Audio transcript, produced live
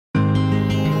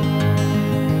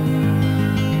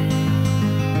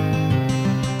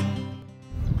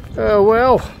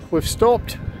Well, we've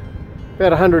stopped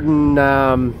about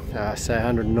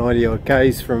 190 odd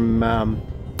k's from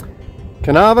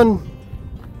Carnarvon.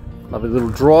 Lovely little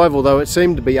drive, although it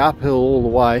seemed to be uphill all the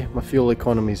way. My fuel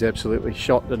economy is absolutely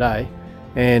shot today,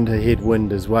 and a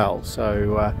headwind as well.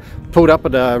 So pulled up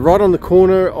at right on the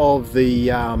corner of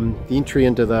the entry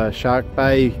into the Shark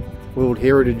Bay World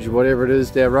Heritage, whatever it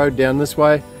is, their road down this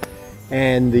way,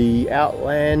 and the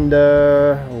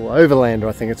Outlander, or Overlander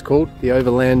I think it's called, the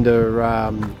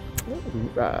Overlander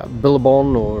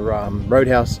Billabong or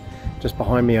Roadhouse just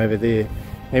behind me over there.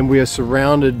 And we are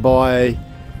surrounded by,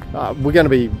 we're going to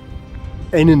be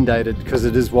inundated because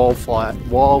it is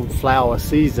wildflower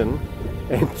season,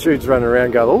 and Jude's running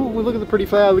around going, oh, look at the pretty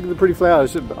flower, look at the pretty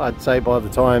flowers. I'd say by the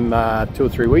time 2 or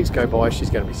 3 weeks go by, she's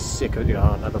going to be sick of,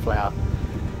 another flower.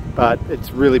 But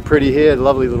it's really pretty here,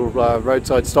 lovely little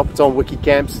roadside stop. It's on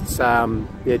Wikicamps. It's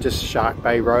yeah, just Shark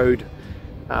Bay Road.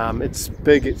 It's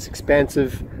big, it's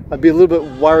expansive. I'd be a little bit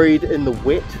worried in the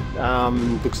wet.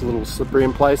 Looks a little slippery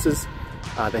in places.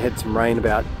 They had some rain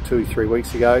about 2 or 3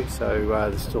 weeks ago, so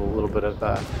there's still a little bit of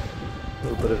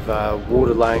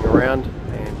water laying around.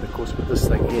 And of course with this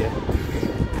thing here,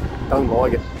 don't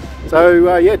like it.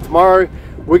 So yeah, tomorrow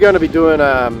we're going to be doing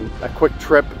a quick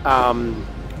trip.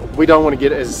 We don't want to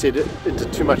get, as I said, into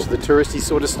too much of the touristy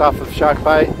sort of stuff of Shark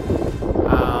Bay,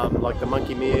 like the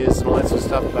monkey mares and all that sort of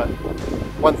stuff, but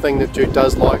one thing that Jude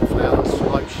does like, flowers, she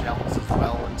likes shells as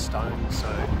well and stones,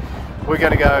 so we're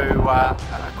going to go a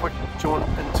quick jaunt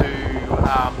into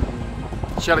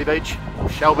Shelley Beach, or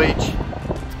Shell Beach.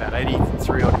 It's about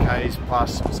 83 odd k's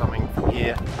plus or something from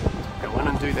here. Go in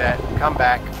and do that, come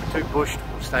back, if we're too pushed,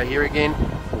 we'll stay here again,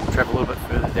 we'll travel a little bit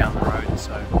further down the road.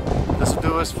 So this will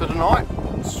do us for tonight.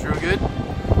 It's sure good.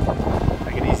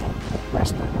 Take it easy,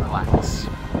 rest and relax.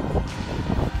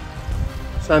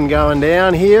 Sun going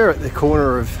down here at the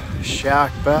corner of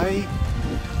Shark Bay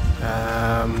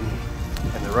and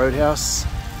the Roadhouse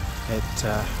at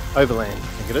Overland, I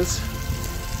think it is.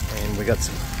 And we got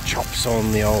some chops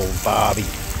on the old barbie,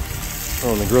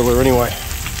 or on the griller anyway.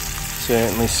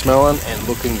 Certainly smelling and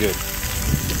looking good.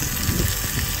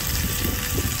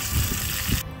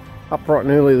 Up bright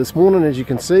and early this morning, as you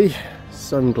can see.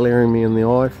 Sun glaring me in the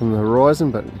eye from the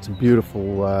horizon, but it's a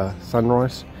beautiful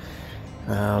sunrise.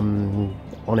 On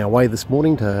our way this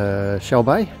morning to Shell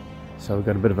Bay, so we've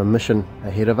got a bit of a mission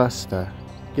ahead of us to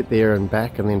get there and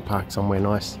back and then park somewhere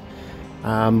nice.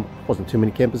 Wasn't too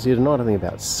many campers here tonight, I think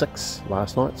about 6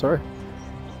 last night, sorry.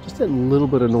 Just a little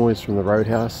bit of noise from the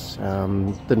Roadhouse,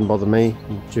 didn't bother me.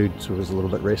 Jude was a little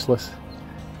bit restless.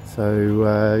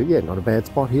 So yeah, not a bad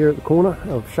spot here at the corner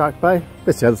of Shark Bay.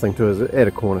 That's the other thing too, is at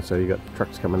a corner, so you've got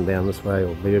trucks coming down this way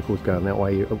or vehicles going that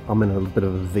way. I'm in a bit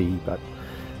of a V, but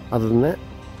other than that,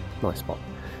 nice spot.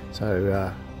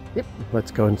 So yep,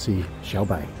 let's go and see Shell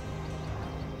Bay.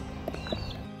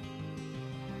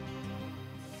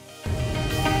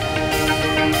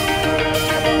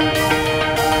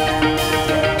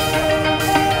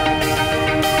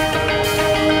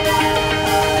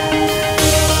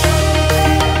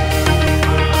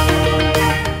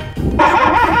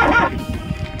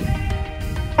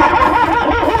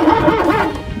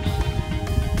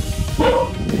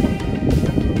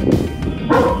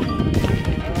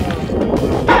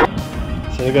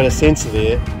 We've got a sensor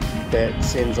there that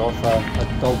sends off a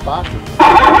dog barking.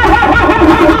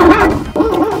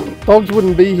 Dogs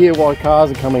wouldn't be here while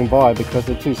cars are coming by because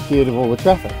they're too scared of all the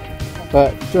traffic.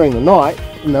 But during the night,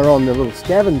 when they're on their little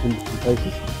scavenging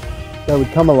places, they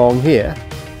would come along here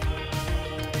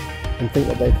and think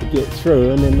that they could get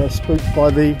through, and then they're spooked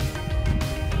by the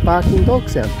barking dog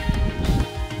sound.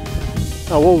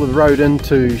 Oh, all the road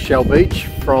into Shell Beach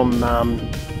from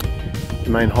the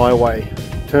main highway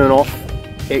turn off.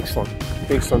 Excellent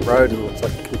road, and looks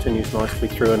like it continues nicely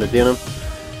through into Denham.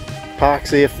 Parks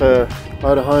there for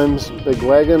motorhomes, big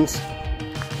wagons,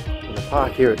 and the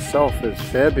park here itself is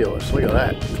fabulous. Look at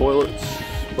that, toilets,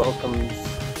 welcomes.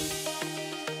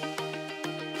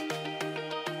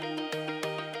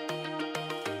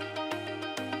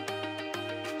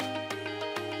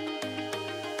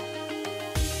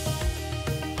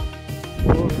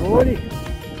 Alrighty.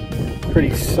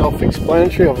 Pretty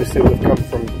self-explanatory. Obviously we've come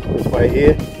from this way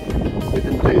here. We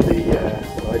didn't do the,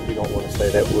 I do not want to say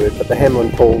that word, but the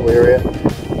Hamlin Pool area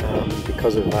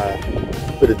because of a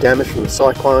bit of damage from the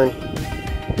cyclone.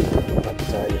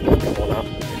 But you can come on up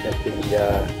at the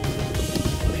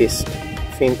pest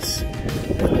fence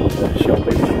and Shell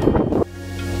Beach.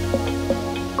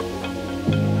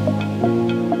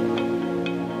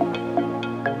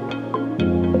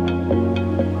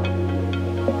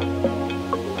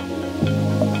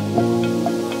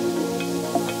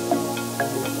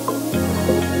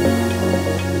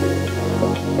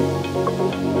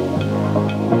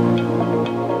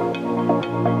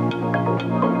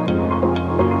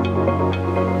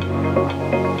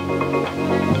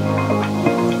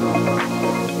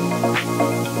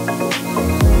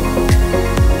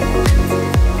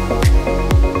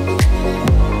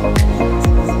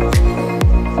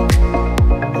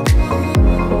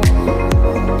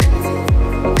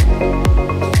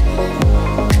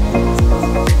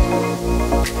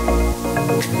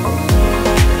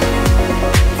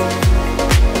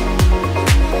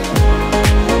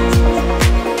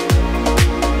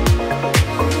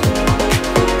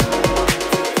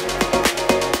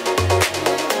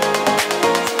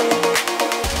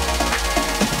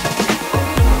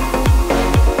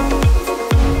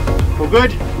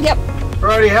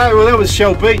 Okay, well that was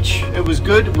Shell Beach. It was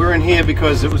good. We're in here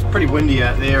because it was pretty windy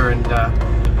out there and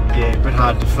yeah, a bit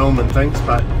hard to film and things,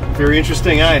 but very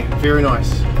interesting, eh? Very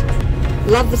nice.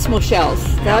 Love the small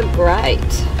shells. They're great.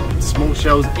 Small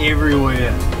shells everywhere.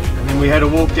 And then we had to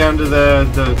walk down to the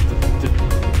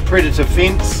predator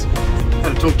fence.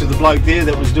 Had to talk to the bloke there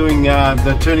that was doing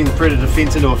turning the predator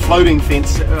fence into a floating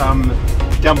fence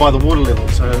down by the water level.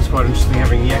 So it was quite interesting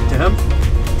having a yak to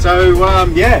him. So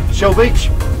yeah, Shell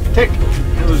Beach, tick.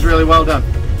 It was really well done.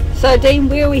 So Dean,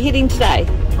 where are we heading today?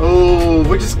 Oh,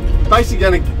 we're just basically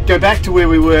going to go back to where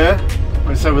we were.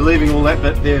 So we're leaving all that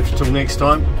bit there till next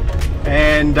time.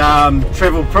 And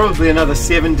travel probably another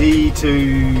 70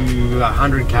 to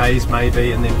 100 k's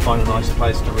maybe, and then find a nice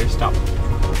place to rest up.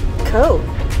 Cool.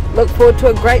 Look forward to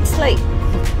a great sleep.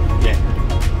 Yeah.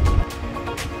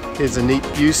 Here's a neat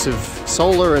use of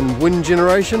solar and wind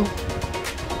generation.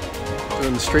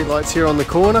 Doing the street lights here on the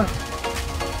corner.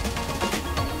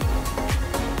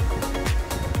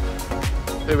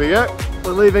 There we go.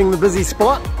 We're leaving the busy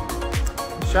spot.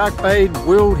 Shark Bay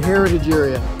World Heritage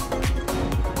Area.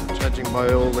 Judging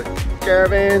by all the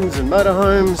caravans and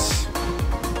motorhomes,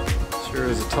 sure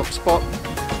is a top spot.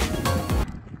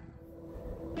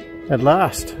 At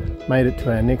last, made it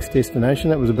to our next destination.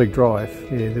 That was a big drive.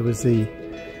 Yeah, there was the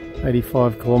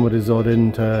 85 kilometres odd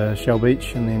into Shell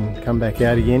Beach and then come back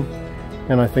out again.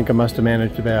 And I think I must have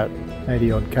managed about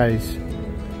 80 odd k's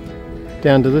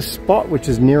down to this spot, which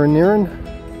is Nerren Nerren.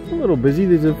 A little busy,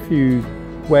 there's a few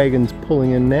wagons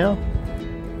pulling in now.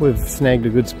 We've snagged a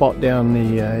good spot down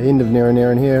the end of Nerren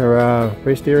Nerren here,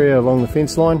 rest area along the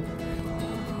fence line.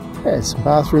 There's some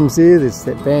bathrooms there. There's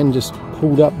that van just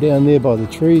pulled up down there by the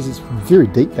trees. It's very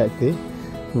deep back there.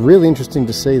 Really interesting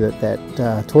to see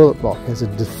that toilet block has a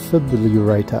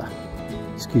defibrillator.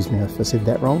 Excuse me if I said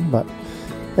that wrong, but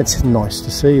it's nice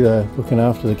to see. They're looking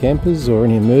after the campers or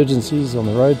any emergencies on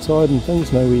the roadside and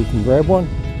things. Know where you can grab one.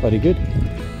 Bloody good.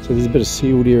 So there's a bit of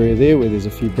sealed area there where there's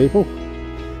a few people.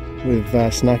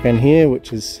 We've snuck in here,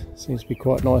 which seems to be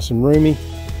quite nice and roomy.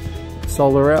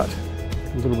 Solar out,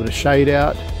 a little bit of shade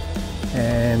out,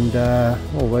 and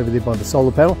all over there by the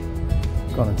solar panel.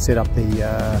 Gone and set up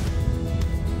the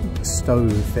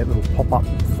stove, that little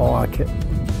pop-up fire kit.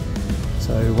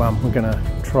 So we're going to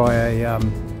try a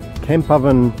camp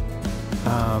oven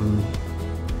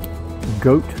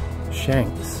goat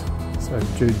shanks. So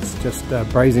Jude's just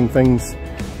braising things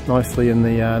nicely in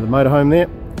the motorhome there.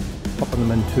 Popping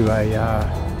them into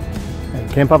a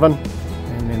camp oven,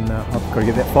 and then I've got to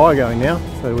get that fire going now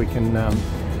so we can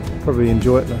probably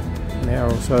enjoy it in an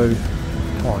hour or so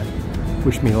time.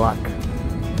 Wish me luck.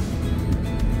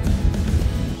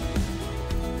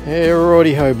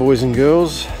 Alrighty ho, boys and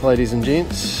girls, ladies and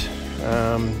gents.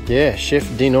 Yeah,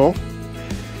 Chef Dino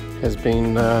has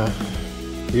been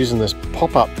using this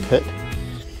pop-up pit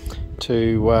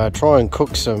to try and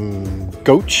cook some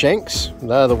goat shanks.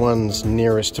 They're the ones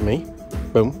nearest to me.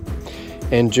 Boom.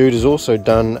 And Jude has also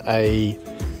done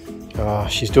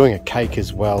she's doing a cake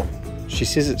as well. She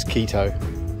says it's keto.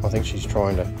 I think she's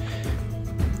trying to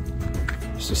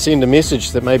send a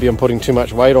message that maybe I'm putting too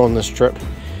much weight on this trip.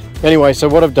 Anyway, so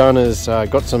what I've done is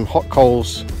got some hot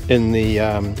coals in the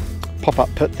pop-up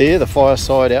pit there, the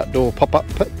fireside outdoor pop-up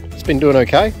pit. It's been doing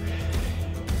okay.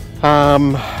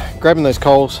 Grabbing those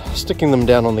coals, sticking them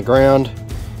down on the ground,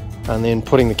 and then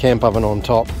putting the camp oven on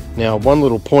top. Now, one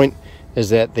little point is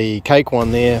that the cake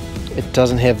one there, it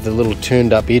doesn't have the little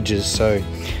turned up edges, so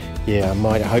yeah,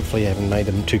 hopefully I haven't made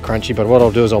them too crunchy, but what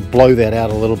I'll do is I'll blow that out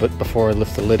a little bit before I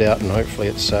lift the lid out, and hopefully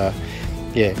it's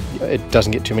yeah, it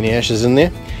doesn't get too many ashes in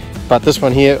there. But this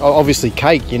one here, obviously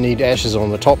cake, you need ashes on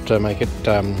the top to make it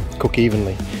cook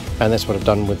evenly, and that's what I've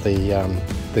done with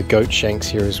the goat shanks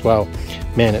here as well.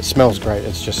 Man, it smells great.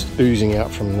 It's just oozing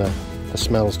out from the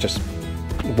smells, just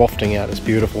wafting out. It's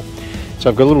beautiful. So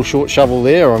I've got a little short shovel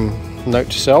there. Note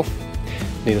to self,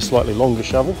 need a slightly longer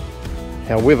shovel.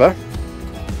 However,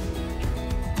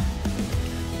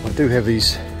 I do have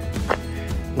these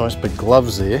nice big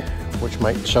gloves there, which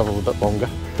make the shovel a bit longer.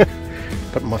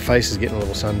 But my face is getting a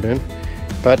little sunburned.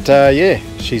 But yeah,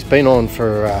 she's been on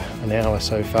for an hour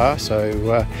so far,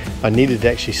 so I needed to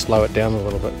actually slow it down a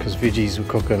little bit because veggies were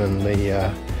cooking and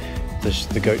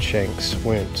the goat shanks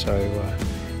weren't. So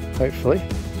hopefully,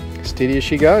 steady as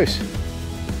she goes.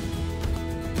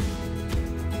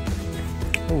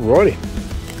 Alrighty,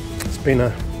 it's been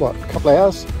a couple of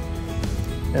hours,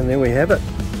 and there we have it,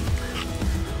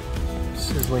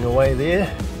 sizzling away there.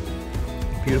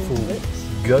 Beautiful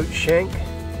goat shank.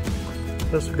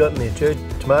 What else have we got in there, Jude?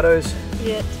 Tomatoes?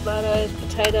 Yeah, tomatoes,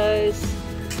 potatoes,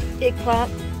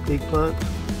 eggplant. Eggplant,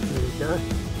 there we go.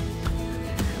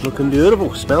 Looking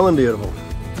beautiful, smelling beautiful.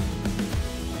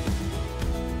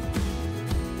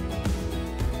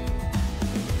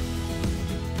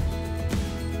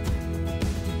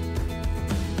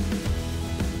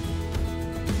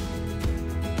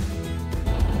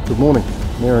 Good morning.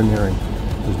 Nerren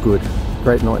Nerren was good.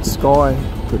 Great night sky,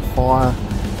 good fire,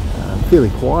 fairly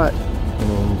quiet,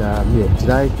 and yeah,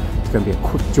 today it's going to be a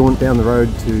quick jaunt down the road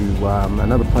to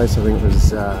another place. I think it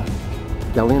was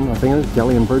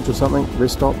Galleon Bridge or something,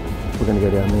 rest stop. We're going to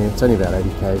go down there. It's only about 80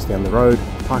 k's down the road.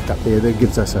 Park up there. That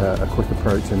gives us a quick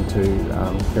approach into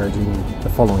Garagini the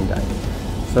following day.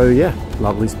 So yeah,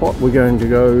 lovely spot. We're going to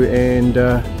go and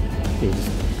yeah,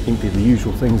 just empty the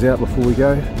usual things out before we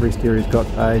go. Rest area's got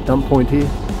a dump point here.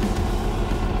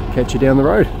 Catch you down the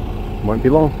road. Won't be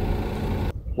long.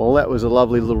 Well, that was a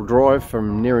lovely little drive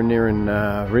from Nerren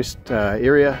Nerren rest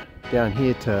area down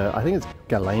here to, I think it's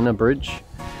Galleon Bridge.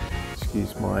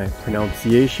 Excuse my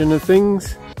pronunciation of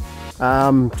things.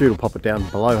 Dude will pop it down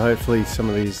below. Hopefully some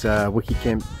of these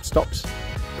Wikicamp stops.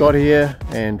 Got here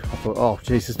and I thought, oh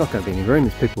geez, there's not going to be any room.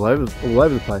 There's people all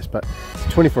over the place, but it's a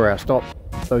 24-hour stop.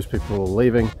 Those people are all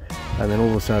leaving, and then all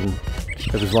of a sudden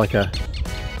it was like a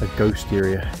ghost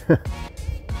area.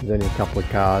 There's only a couple of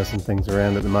cars and things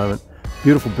around at the moment.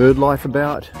 Beautiful bird life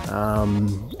about.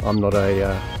 I'm not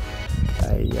a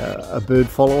bird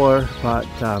follower, but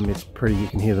it's pretty. You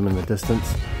can hear them in the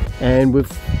distance. And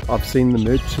I've seen the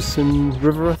Murchison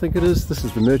River, I think it is. This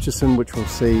is the Murchison, which we'll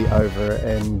see over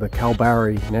in the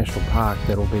Kalbarri National Park.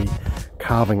 That'll be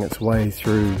carving its way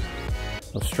through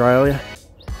Australia.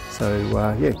 So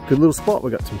yeah, good little spot.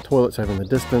 We've got some toilets over in the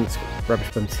distance,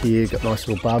 rubbish bins here, got nice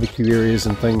little barbecue areas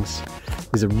and things.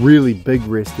 There's a really big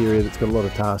rest area that's got a lot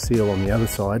of tar seal on the other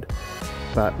side.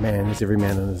 But man, there's every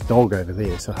man and his dog over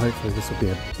there. So hopefully this will be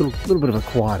a little bit of a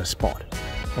quieter spot.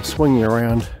 I'll swing you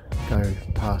around, go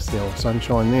past the old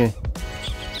sunshine there.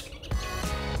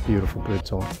 Beautiful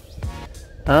birds on.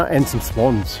 And some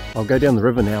swans. I'll go down the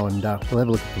river now and we'll have a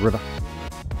look at the river.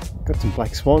 Got some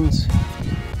black swans.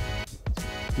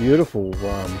 Beautiful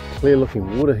clear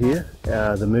looking water here.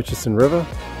 The Murchison River.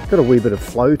 Got a wee bit of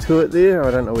flow to it there. I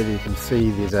don't know whether you can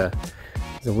see there's a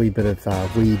wee bit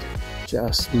of weed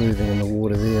just moving in the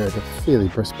water there at a fairly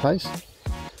brisk pace.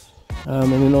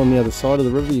 And then on the other side of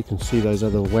the river you can see those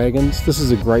other wagons. This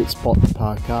is a great spot to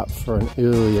park up for an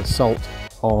early assault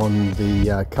on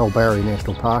the Kalbarri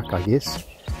National Park, I guess.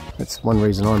 That's one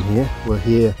reason I'm here. We're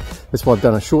here, that's why I've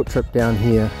done a short trip down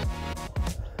here,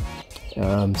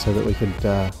 so that we could get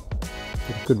a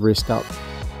good rest up,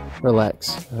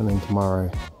 relax, and then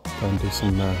tomorrow go and do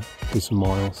some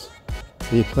miles.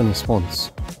 Yeah, plenty of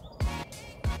swans.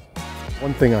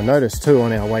 One thing I noticed too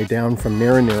on our way down from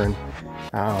Nerren Nerren,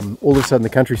 all of a sudden the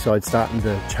countryside's starting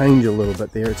to change a little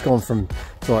bit there. It's gone from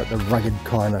like the rugged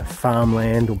kind of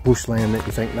farmland or bushland that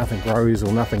you think nothing grows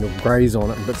or nothing will graze on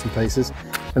it in bits and pieces,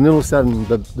 and then all of a sudden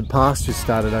the pastures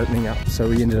started opening up. So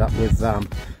we ended up with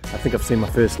I think I've seen my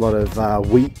first lot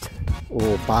of wheat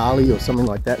or barley or something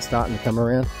like that starting to come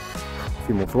around. A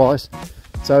few more flies.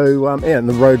 So yeah, and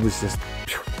the road was just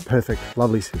perfect,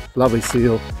 lovely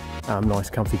seal, nice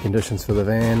comfy conditions for the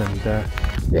van, and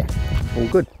yeah, all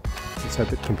good. Let's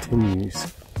hope it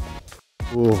continues.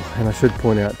 Oh, and I should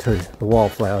point out too, the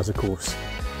wildflowers, of course,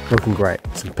 looking great.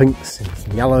 Some pinks and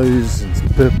some yellows and some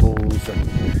purples,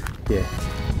 and yeah,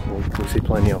 we'll see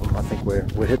plenty of them. I think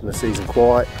we're hitting the season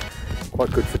quite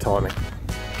good for timing.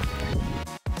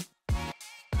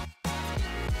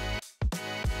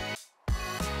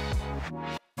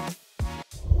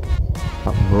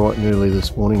 Up bright and early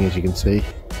this morning, as you can see,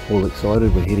 all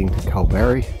excited. We're heading to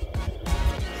Kalbarri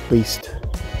Feast.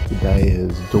 The day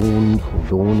is dawned or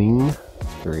dawning.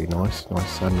 It's very nice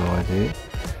sunrise here.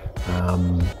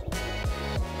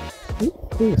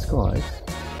 Clear skies.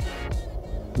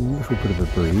 A little bit of a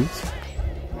breeze,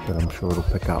 but I'm sure it'll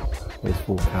pick up as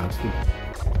forecasted.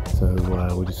 So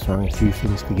we're just throwing a few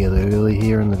things together early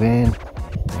here in the van,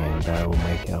 and we'll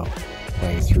make our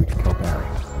way through to Kalbarri.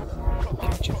 We'll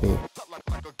catch you there.